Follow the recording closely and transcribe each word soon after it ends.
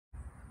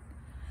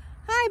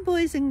Hi,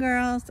 boys and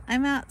girls.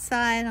 I'm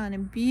outside on a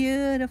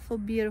beautiful,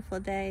 beautiful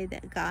day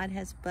that God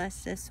has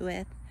blessed us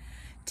with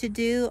to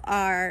do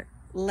our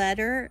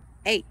letter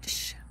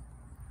H.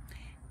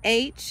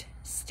 H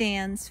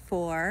stands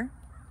for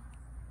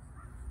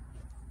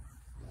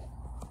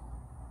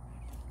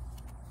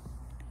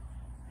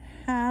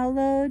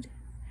Hallowed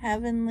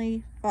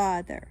Heavenly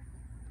Father.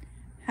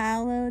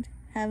 Hallowed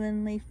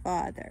Heavenly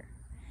Father.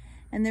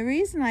 And the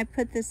reason I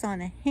put this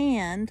on a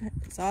hand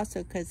is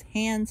also because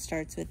hand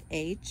starts with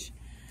H,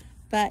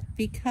 but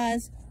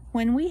because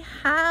when we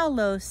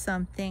hallow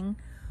something,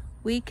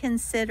 we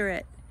consider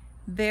it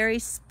very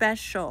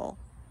special,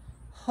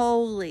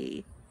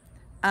 holy.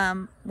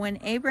 When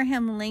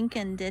Abraham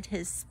Lincoln did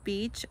his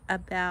speech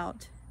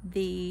about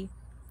the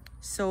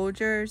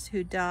soldiers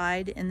who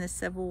died in the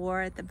Civil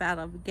War at the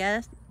Battle of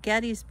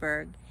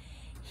Gettysburg,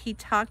 he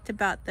talked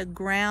about the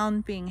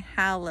ground being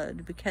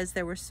hallowed because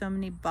there were so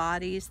many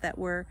bodies that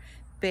were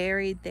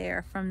buried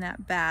there from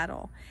that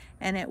battle.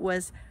 And it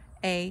was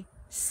a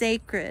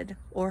sacred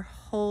or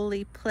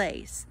holy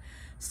place.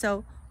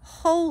 So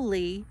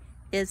holy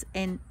is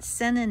a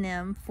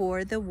synonym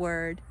for the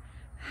word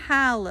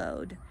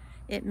hallowed.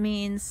 It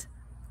means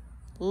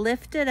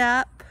lifted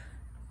up,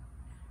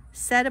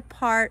 set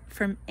apart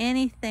from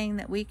anything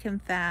that we can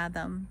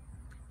fathom,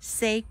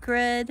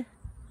 sacred,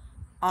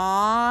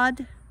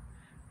 awed,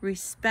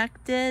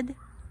 respected.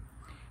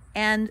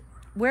 And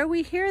where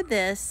we hear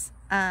this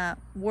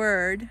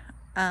word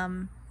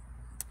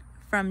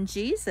from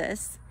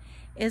Jesus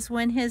is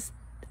when his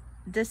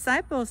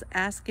disciples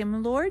ask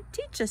him, Lord,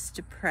 teach us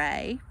to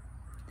pray.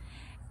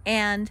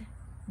 And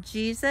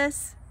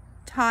Jesus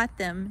taught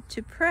them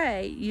to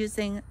pray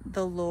using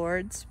the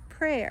Lord's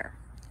Prayer.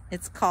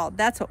 It's called,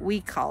 that's what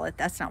we call it.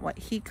 That's not what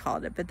he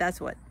called it, but that's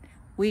what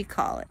we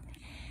call it.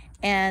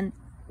 And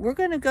we're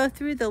going to go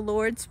through the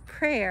Lord's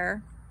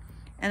Prayer,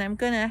 and I'm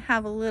going to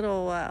have a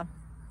little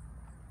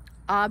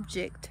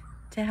object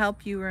to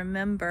help you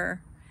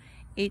remember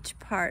each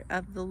part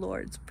of the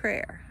Lord's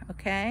Prayer,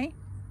 okay?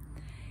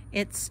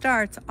 It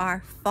starts,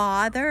 Our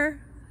Father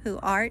who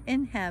art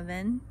in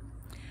heaven,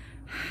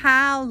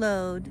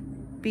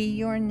 hallowed be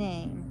your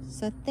name.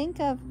 So think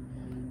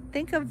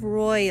of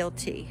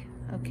royalty,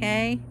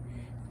 okay?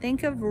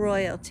 Think of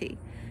royalty,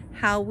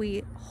 how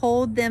we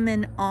hold them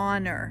in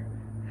honor,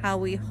 how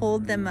we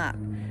hold them up.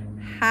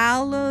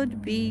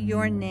 Hallowed be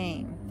your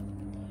name.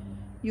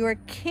 Your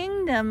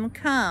kingdom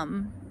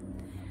come.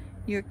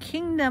 Your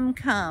kingdom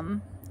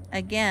come.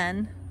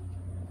 Again,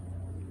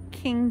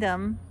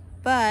 kingdom,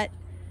 but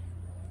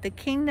the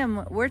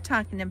kingdom we're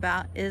talking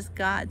about is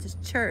God's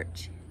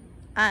church,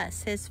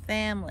 us, his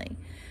family.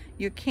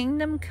 Your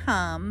kingdom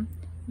come,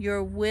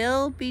 your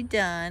will be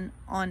done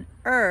on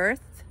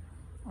earth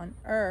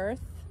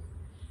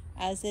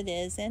as it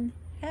is in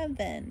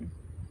heaven.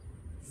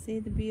 See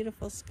the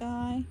beautiful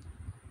sky?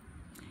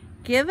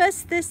 Give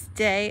us this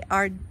day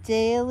our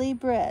daily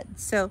bread.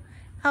 So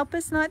help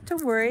us not to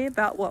worry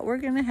about what we're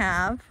going to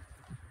have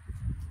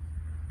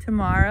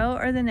tomorrow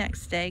or the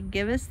next day.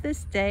 Give us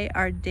this day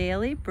our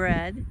daily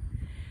bread,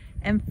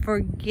 and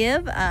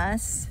forgive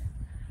us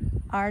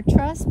our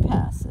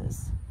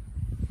trespasses.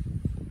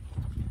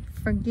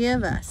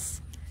 Forgive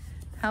us.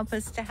 Help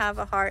us to have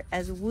a heart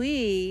as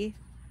we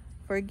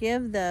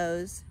forgive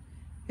those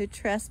who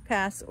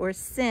trespass or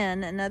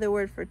sin. Another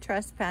word for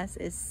trespass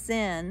is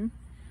sin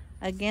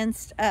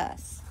against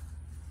us.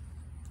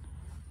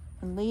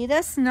 And lead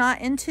us not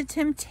into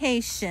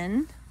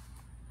temptation.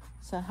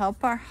 So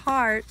help our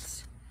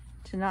hearts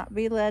to not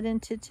be led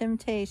into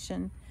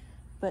temptation,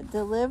 but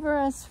deliver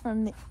us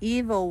from the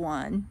evil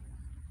one.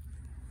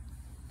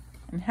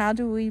 And how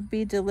do we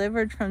be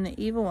delivered from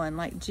the evil one?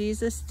 Like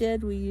Jesus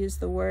did, we use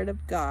the word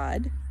of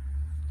God.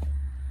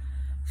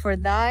 For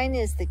thine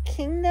is the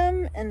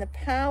kingdom and the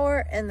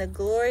power and the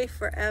glory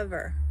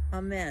forever.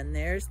 Amen.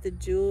 There's the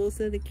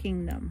jewels of the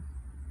kingdom.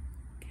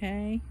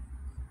 Okay?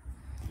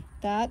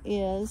 That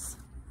is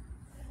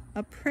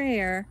a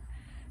prayer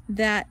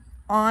that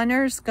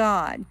honors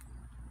God.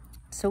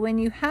 So when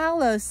you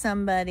hallow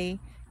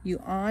somebody,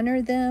 you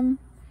honor them,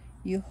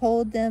 you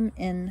hold them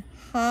in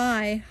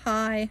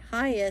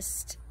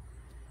highest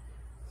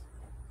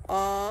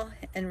awe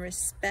and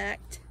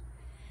respect,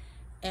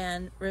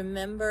 and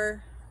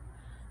remember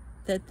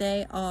that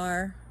they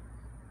are,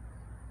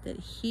 that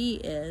he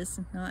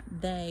is, not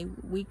they.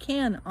 We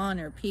can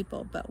honor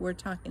people, but we're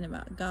talking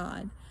about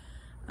God.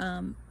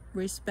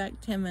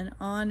 Respect him and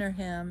honor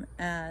him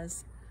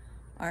as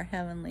our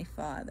Heavenly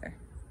Father.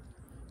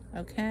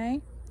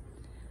 Okay?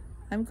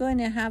 I'm going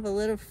to have a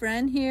little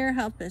friend here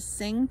help us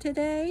sing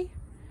today.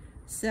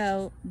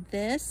 So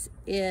this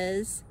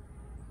is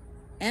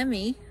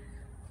Emmy.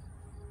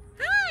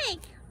 Hi!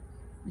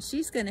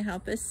 She's going to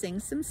help us sing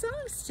some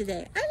songs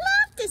today. I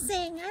love to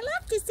sing. I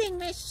love to sing,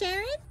 Miss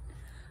Sharon.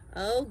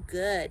 Oh,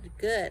 good,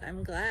 good.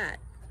 I'm glad.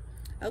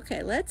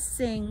 Okay, let's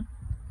sing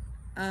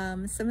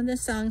some of the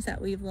songs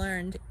that we've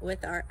learned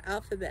with our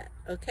alphabet,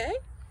 okay?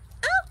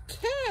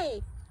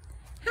 Okay.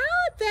 How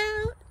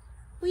about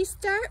we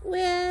start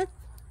with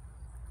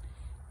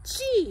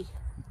G.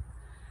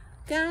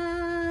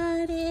 God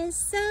God is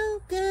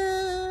so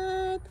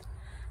good.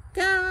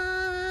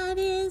 God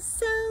is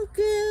so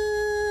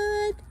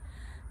good.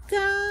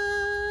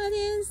 God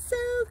is so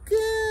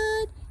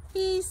good.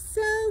 He's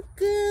so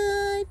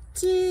good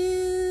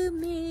to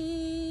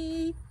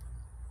me.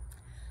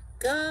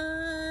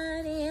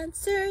 God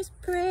answers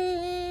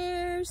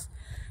prayers.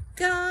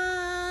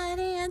 God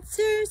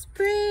answers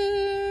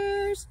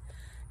prayers.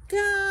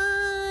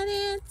 God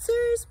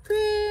answers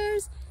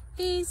prayers.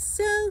 He's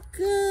so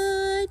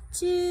good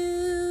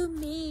to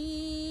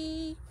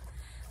me.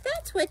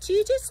 That's what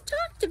you just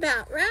talked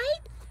about,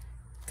 right?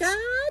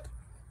 God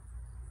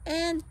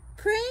and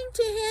praying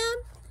to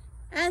Him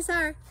as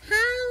our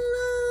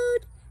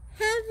hallowed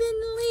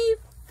Heavenly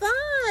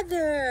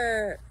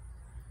Father.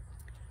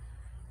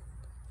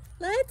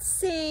 Let's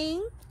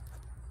sing,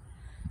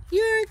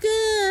 "You're a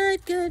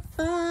good, good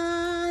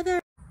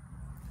Father."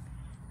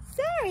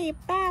 Sorry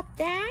about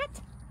that.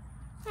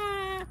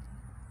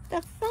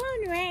 The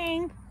phone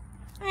rang.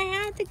 I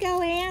had to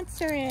go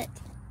answer it.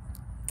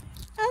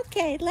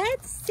 Okay,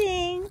 let's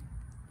sing,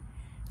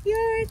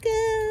 "You're a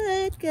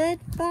good,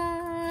 good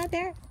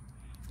Father."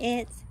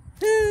 It's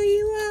who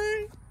you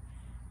are.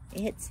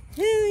 It's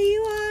who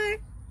you are.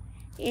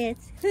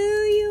 It's who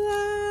you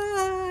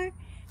are.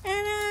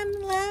 And I'm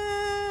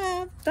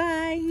loved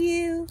by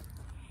you.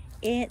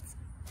 It's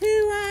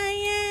who I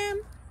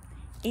am.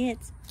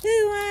 It's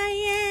who I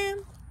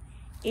am.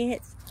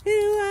 It's who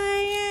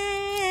I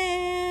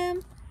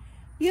am.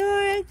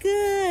 You're a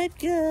good,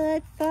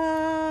 good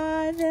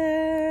Father.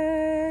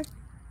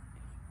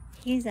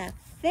 He's a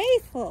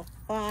faithful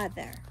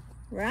Father,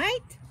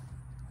 right?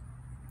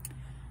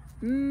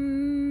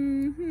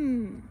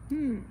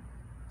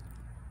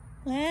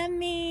 Let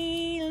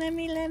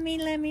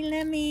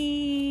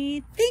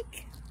me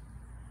think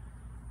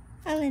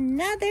of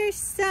another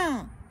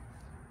song.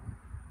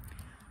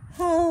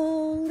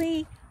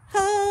 Holy,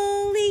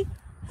 holy,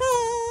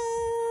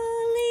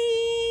 holy,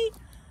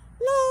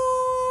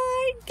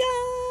 Lord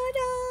God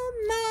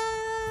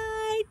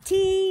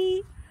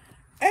Almighty.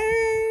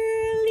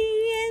 Early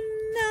in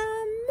the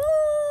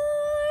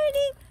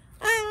morning,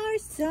 our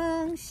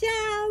song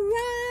shall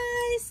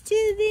rise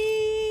to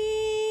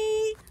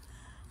thee.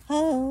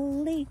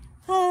 Holy,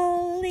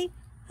 holy,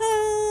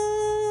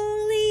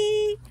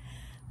 holy,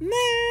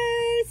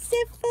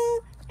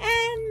 merciful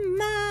and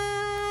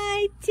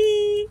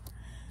mighty,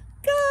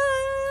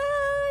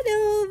 God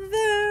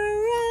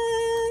over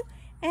all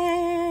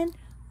and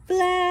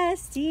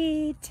blessed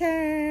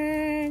eternally.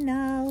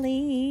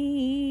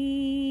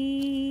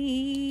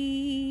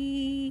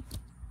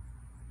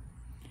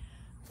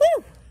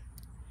 Whew!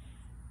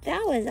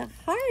 That was a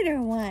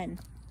harder one.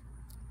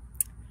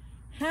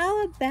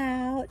 How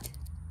about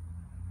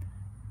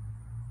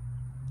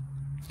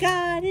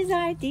God is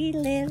our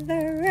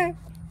deliverer,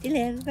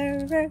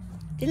 deliverer,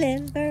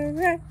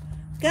 deliverer.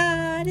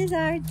 God is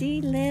our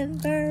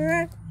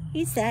deliverer.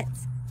 He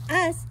sets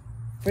us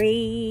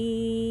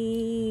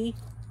free.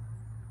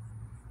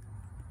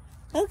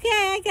 Okay,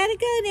 I gotta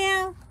go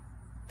now.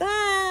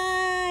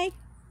 Bye.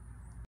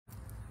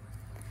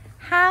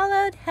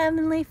 Hallowed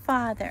Heavenly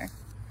Father.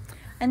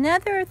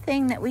 Another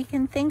thing that we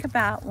can think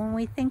about when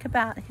we think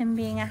about Him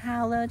being a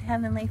hallowed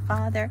Heavenly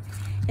Father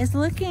is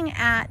looking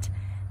at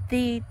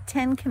the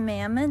 10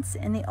 Commandments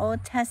in the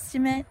Old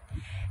Testament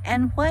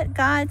and what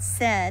God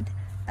said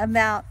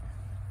about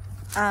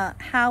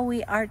how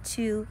we are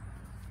to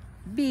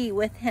be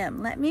with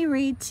Him. Let me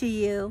read to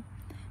you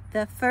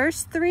the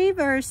first 3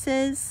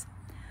 verses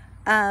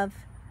of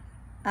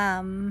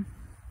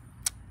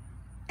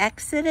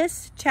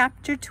Exodus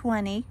chapter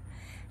 20,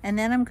 and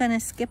then I'm going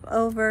to skip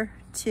over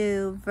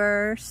to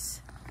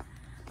verse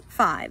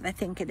 5, I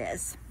think it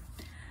is.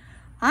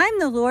 I'm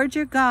the Lord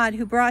your God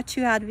who brought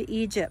you out of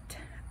Egypt,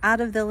 out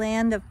of the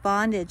land of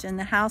bondage and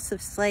the house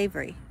of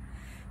slavery.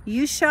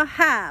 You shall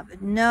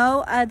have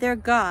no other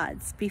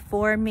gods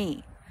before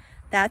me.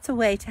 That's a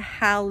way to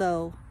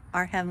hallow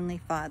our Heavenly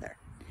Father.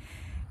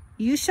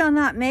 You shall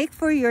not make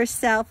for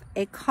yourself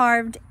a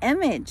carved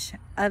image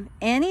of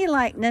any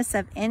likeness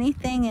of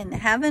anything in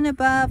heaven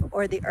above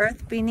or the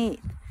earth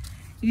beneath.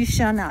 You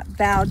shall not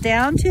bow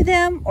down to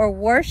them or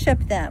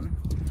worship them.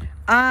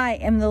 I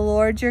am the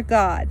Lord your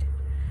God.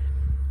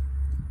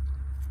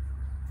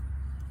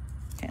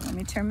 Okay, let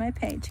me turn my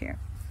page here.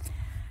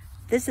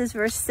 This is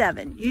verse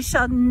 7. You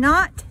shall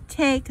not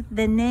take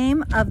the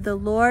name of the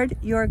Lord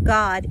your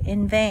God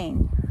in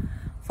vain,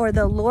 for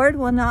the Lord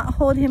will not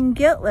hold him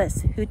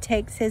guiltless who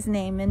takes his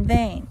name in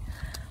vain.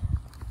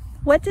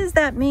 What does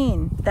that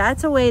mean?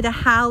 That's a way to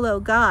hallow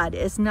God,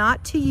 is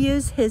not to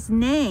use his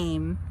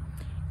name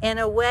in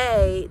a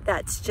way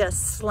that's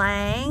just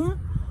slang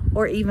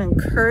or even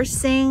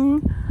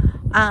cursing,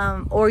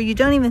 or you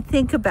don't even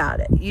think about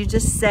it. You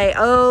just say,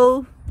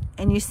 oh,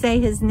 and you say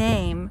his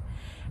name,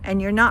 and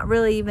you're not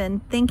really even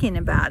thinking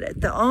about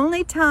it. The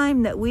only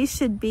time that we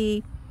should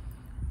be,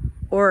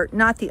 or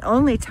not the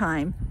only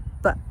time,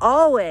 but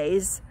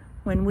always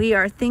when we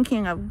are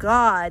thinking of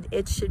God,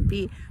 it should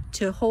be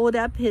to hold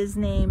up his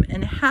name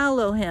and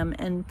hallow him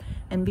and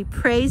be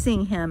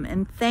praising him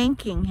and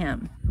thanking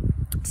him.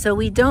 So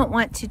we don't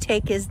want to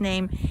take his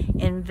name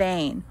in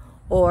vain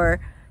or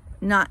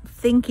not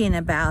thinking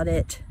about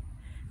it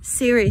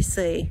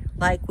seriously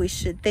like we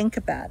should think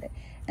about it.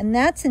 And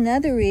that's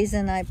another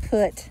reason I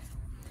put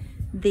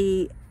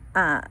the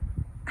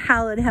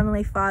Hallowed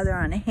Heavenly Father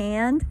on a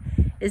hand,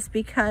 is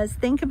because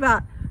think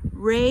about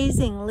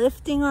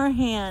lifting our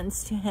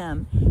hands to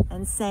him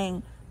and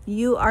saying,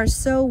 you are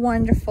so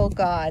wonderful,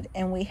 God,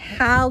 and we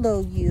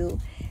hallow you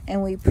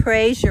and we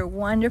praise your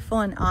wonderful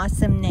and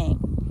awesome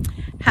name.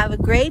 Have a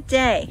great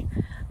day.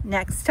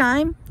 Next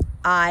time,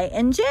 I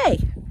and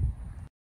Jay.